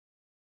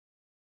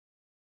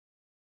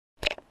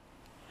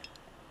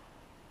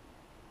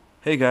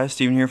Hey guys,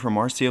 Steven here from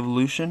RC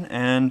Evolution,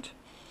 and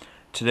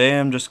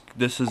today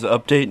this is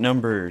update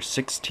number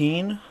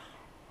 16?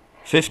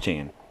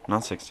 15,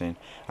 not 16.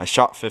 I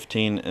shot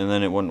 15 and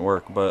then it wouldn't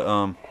work,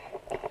 but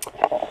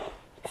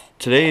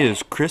today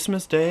is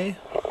Christmas Day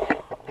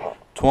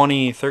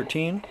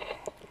 2013,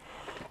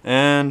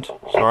 and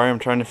sorry, I'm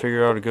trying to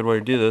figure out a good way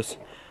to do this.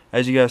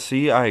 As you guys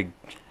see,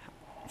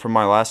 from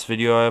my last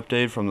video I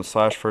updated from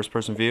the / first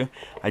person view,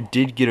 I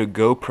did get a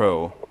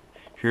GoPro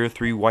Hero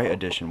 3 White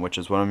Edition, which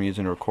is what I'm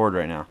using to record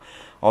right now.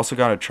 Also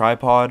got a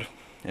tripod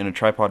and a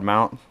tripod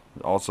mount.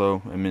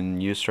 Also am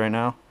in use right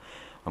now.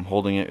 I'm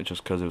holding it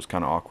just because it was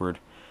kind of awkward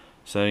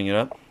setting it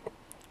up.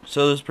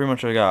 So this is pretty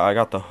much what I got. I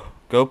got the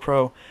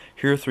GoPro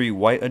Hero 3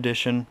 White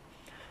Edition.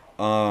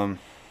 I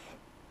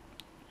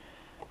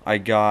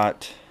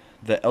got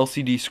the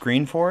LCD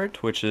screen for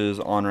it, which is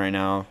on right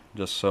now,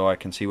 just so I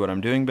can see what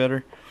I'm doing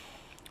better.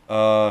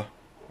 A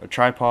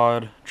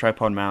tripod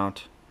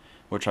mount,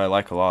 which I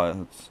like a lot.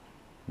 It's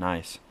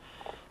nice.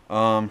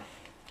 I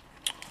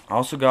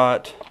also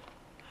got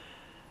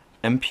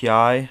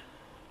MPI,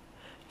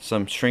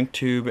 some shrink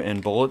tube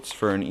and bullets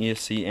for an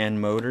ESC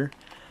and motor.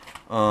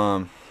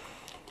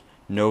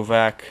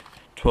 Novak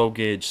 12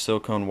 gauge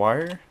silicone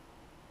wire.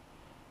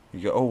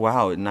 You go, oh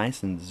wow, it's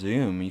nice and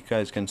zoom. You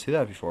guys can see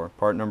that before.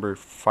 Part number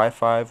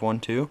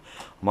 5512.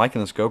 I'm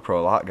liking this GoPro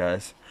a lot,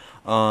 guys.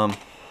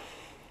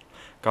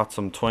 Got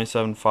some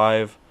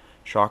 27.5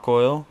 shock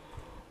oil.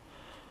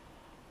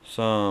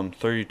 Some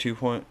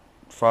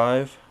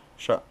 32.5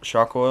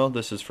 shock oil.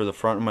 This is for the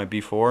front of my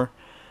B4,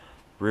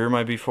 rear of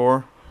my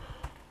B4,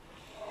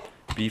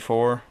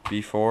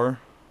 B4.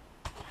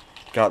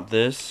 Got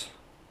this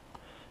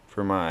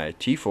for my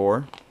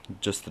T4,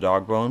 just the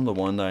dog bone, the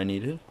one that I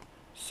needed.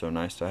 So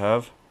nice to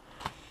have.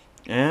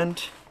 And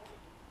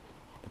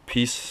the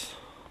piece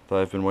that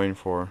I've been waiting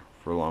for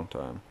a long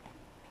time.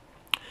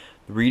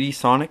 The Reedy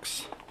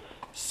Sonics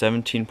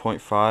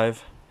 17.5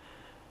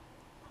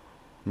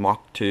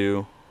 Mach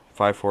 2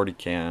 540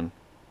 can.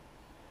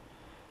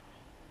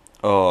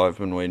 Oh, I've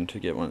been waiting to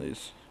get one of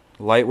these.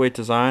 Lightweight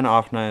design,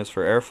 optimized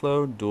for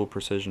airflow, dual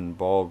precision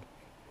ball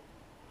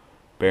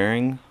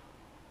bearing.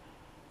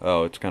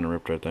 Oh, it's kind of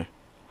ripped right there.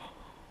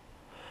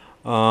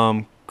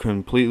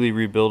 Completely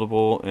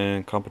rebuildable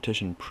and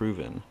competition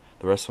proven.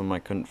 The rest of them I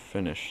couldn't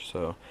finish,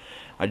 so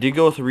I did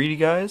go with the Reedy,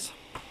 guys.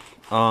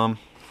 I'll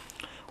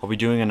be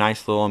doing a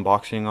nice little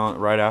unboxing on it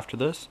right after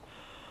this.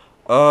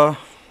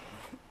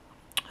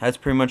 That's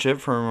pretty much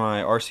it for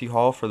my RC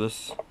haul for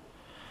this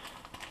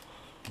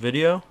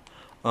video.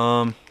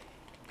 Now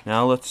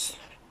let's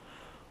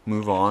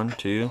move on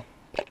to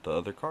the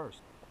other cars.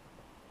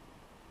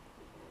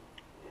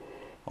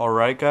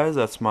 Alright guys,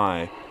 that's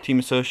my Team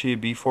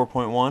Associated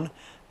B4.1.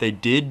 They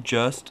did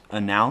just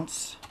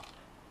announce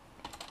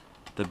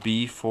the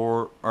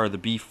B4 or the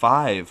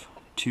B5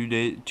 two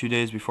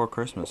days before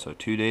Christmas, so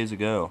 2 days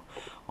ago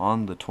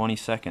on the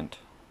 23rd.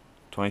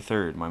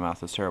 My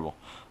math is terrible.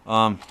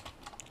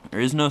 There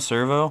is no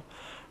servo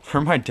for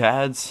my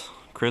dad's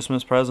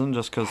Christmas present,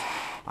 just because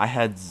I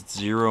had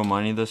zero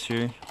money this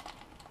year.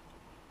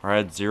 Or I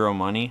had zero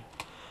money.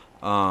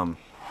 I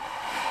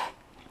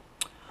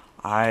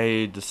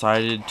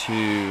decided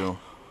to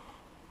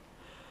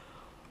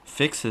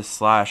fix his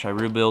slash. I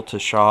rebuilt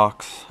his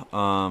shocks.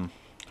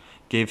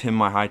 Gave him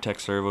my high-tech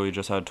servo. He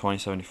just had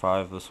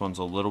 2075. This one's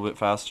a little bit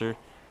faster.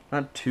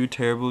 Not too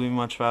terribly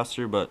much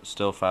faster, but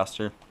still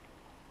faster.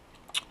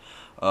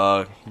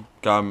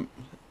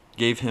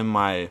 Gave him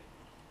my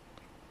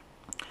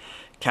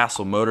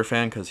Castle motor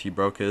fan because he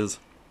broke his.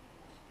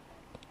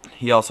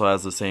 He also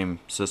has the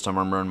same system.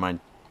 I'm running my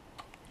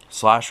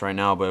slash right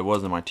now, but it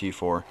wasn't my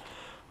T4, or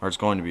it's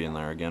going to be in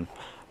there again.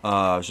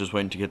 I was just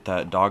waiting to get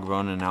that dog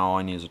bone, and now all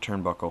I need is a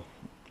turnbuckle.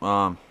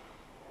 A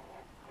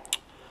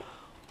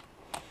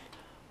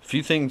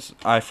few things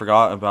I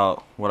forgot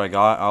about what I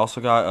got. I also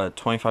got a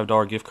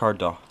 $25 gift card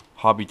to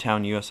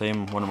Hobbytown USA,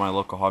 one of my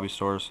local hobby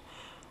stores.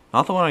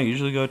 Not the one I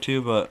usually go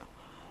to, but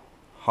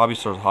hobby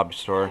store's a hobby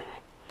store,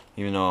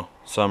 even though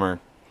some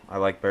I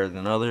like better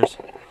than others.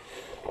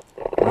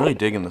 I'm really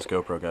digging this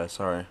GoPro, guys.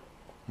 Sorry. I'm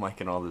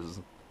liking all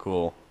this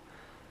cool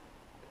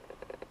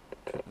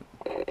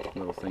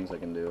little things I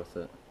can do with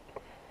it.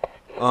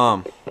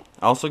 I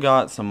also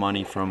got some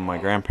money from my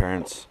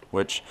grandparents,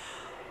 which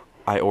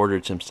I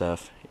ordered some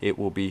stuff. It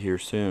will be here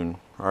soon,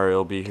 or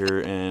it'll be here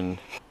in,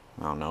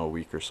 I don't know, a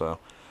week or so.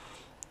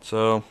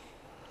 So,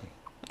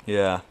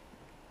 yeah.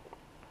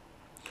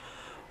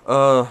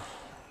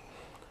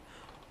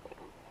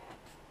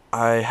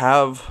 I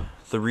have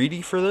the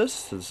Reedy for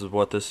this. This is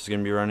what this is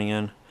going to be running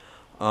in.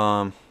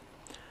 Brian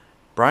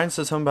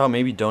said something about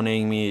maybe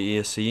donating me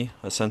an ESC,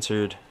 a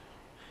censored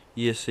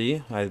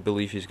ESC. I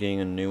believe he's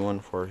getting a new one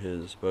for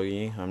his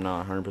buggy. I'm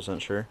not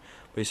 100% sure,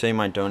 but he's saying he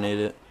might donate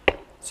it.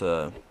 It's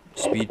a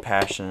Speed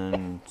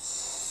Passion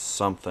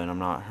something. I'm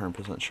not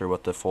 100% sure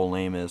what the full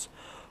name is.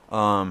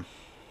 So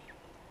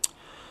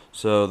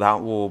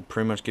that will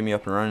pretty much get me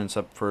up and running,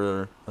 except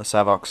for a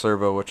Savox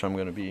servo, which I'm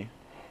going to be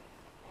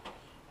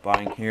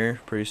buying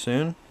here pretty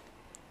soon.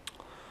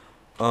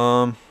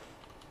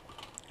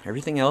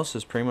 everything else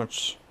is pretty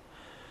much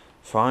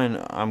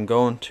fine. I'm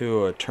going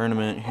to a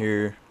tournament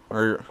here,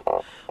 or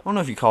I don't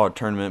know if you call it a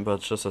tournament, but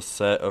it's just a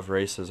set of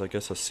races. I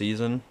guess a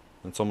season.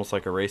 It's almost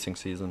like a racing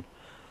season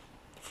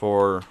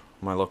for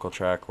my local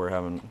track. We're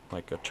having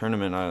like a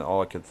tournament.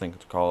 All I could think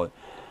to call it.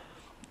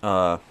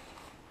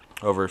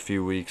 Over a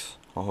few weeks,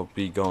 I'll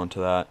be going to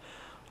that.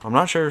 I'm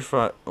not sure if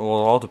well, it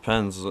all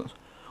depends.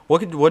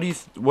 What do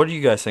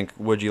you guys think?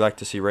 Would you like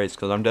to see race?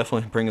 Because I'm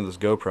definitely bringing this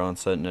GoPro and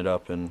setting it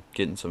up and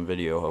getting some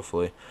video,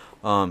 hopefully.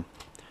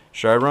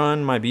 Should I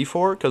run my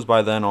B4? Because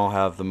by then I'll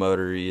have the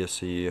motor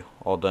ESC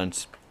all done.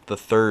 The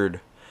 3rd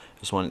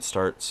is when it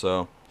starts,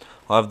 so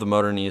I'll have the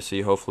motor and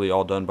ESC hopefully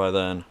all done by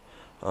then.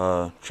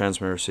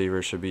 Transmitter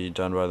receiver should be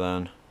done by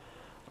then.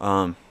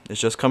 It's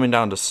just coming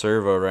down to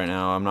servo right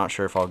now. I'm not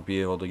sure if I'll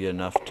be able to get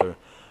enough to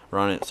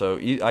run it. So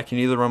I can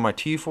either run my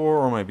T4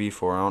 or my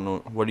B4. I don't know.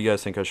 What do you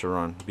guys think I should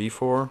run?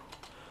 B4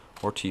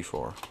 or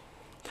T4?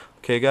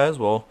 Okay, guys.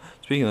 Well,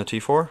 speaking of the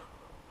T4,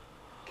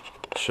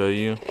 I'll show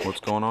you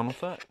what's going on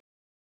with that.